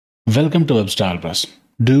Welcome to WebStylePress.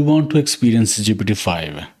 Do you want to experience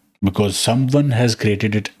GPT-5? Because someone has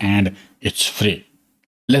created it and it's free.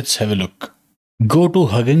 Let's have a look. Go to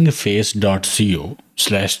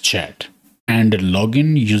huggingface.co/chat and log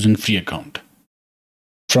in using free account.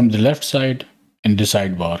 From the left side in the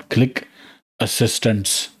sidebar, click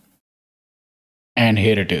Assistants. And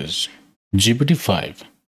here it is. GPT-5,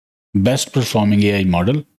 best performing AI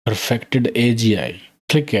model, perfected AGI.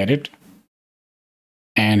 Click at it.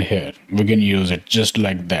 And here we can use it just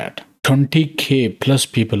like that. 20k plus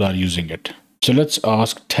people are using it. So let's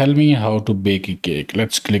ask, tell me how to bake a cake.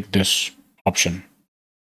 Let's click this option.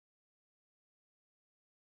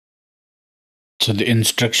 So the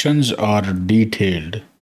instructions are detailed.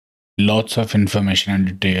 Lots of information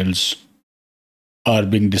and details are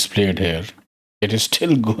being displayed here. It is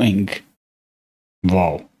still going.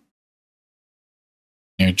 Wow.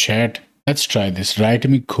 New chat. Let's try this. Write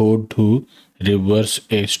me code to reverse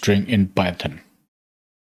a string in Python.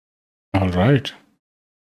 All right.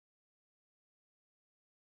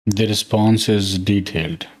 The response is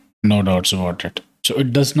detailed. No doubts about it. So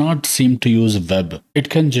it does not seem to use web.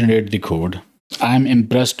 It can generate the code. I'm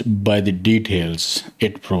impressed by the details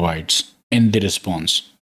it provides in the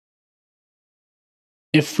response.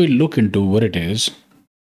 If we look into what it is,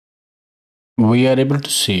 we are able to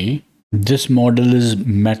see this model is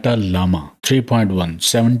Meta Llama 3.1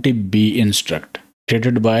 70B instruct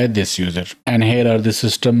created by this user. And here are the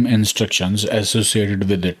system instructions associated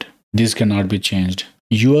with it. These cannot be changed.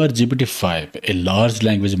 Your GPT-5, a large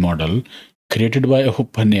language model created by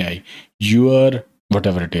OpenAI, your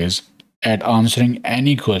whatever it is, at answering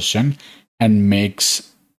any question and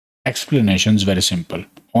makes explanations very simple,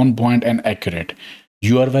 on point and accurate.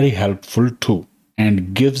 You are very helpful too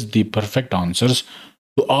and gives the perfect answers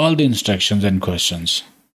to all the instructions and questions.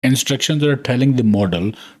 Instructions are telling the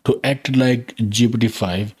model to act like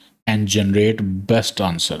GPT-5 and generate best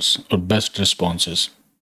answers or best responses.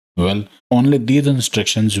 Well, only these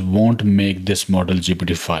instructions won't make this model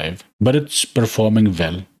GPT-5, but it's performing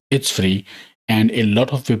well, it's free, and a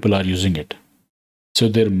lot of people are using it. So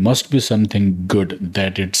there must be something good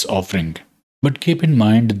that it's offering. But keep in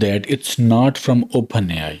mind that it's not from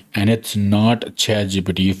OpenAI and it's not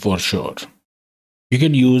ChatGPT for sure. You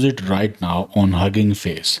can use it right now on Hugging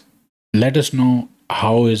Face. Let us know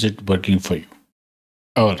how is it working for you.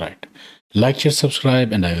 All right. Like, share,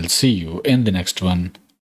 subscribe, and I will see you in the next one.